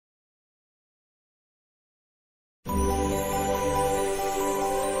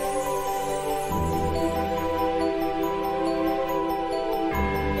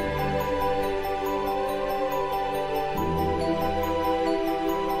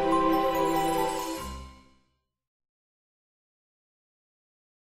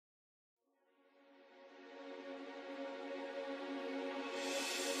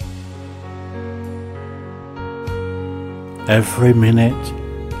Every minute,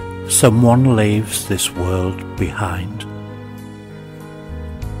 someone leaves this world behind.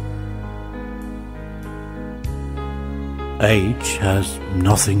 Age has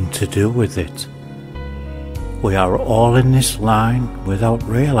nothing to do with it. We are all in this line without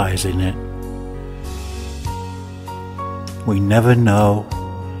realizing it. We never know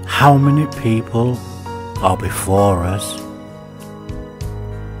how many people are before us.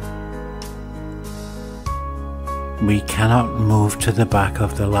 We cannot move to the back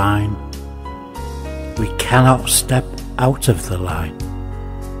of the line. We cannot step out of the line.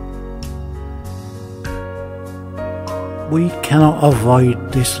 We cannot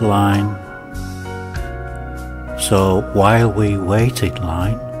avoid this line. So while we wait in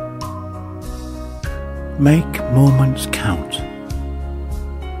line, make moments count.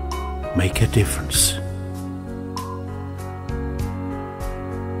 Make a difference.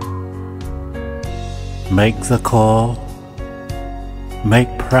 Make the call. Make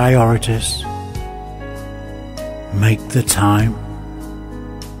priorities. Make the time.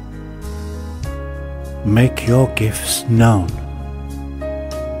 Make your gifts known.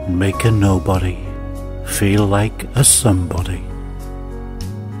 Make a nobody feel like a somebody.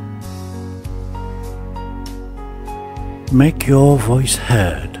 Make your voice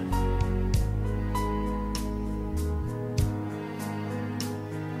heard.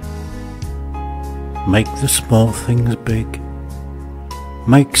 Make the small things big.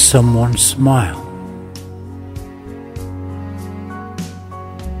 Make someone smile.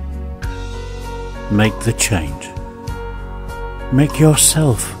 Make the change. Make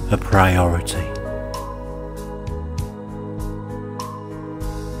yourself a priority.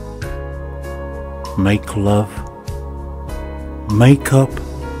 Make love. Make up.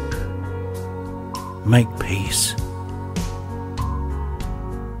 Make peace.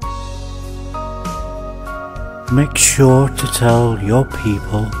 Make sure to tell your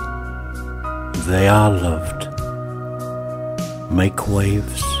people they are loved. Make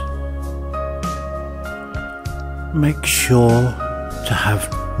waves. Make sure to have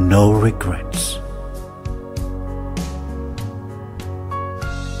no regrets.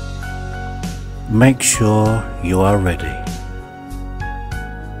 Make sure you are ready.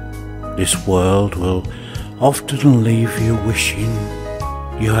 This world will often leave you wishing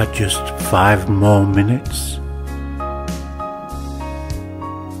you had just 5 more minutes.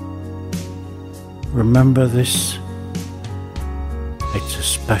 Remember this. It's a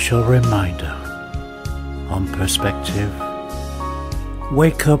special reminder on perspective.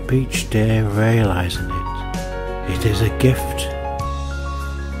 Wake up each day realizing it. It is a gift,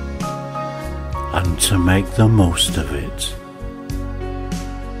 and to make the most of it.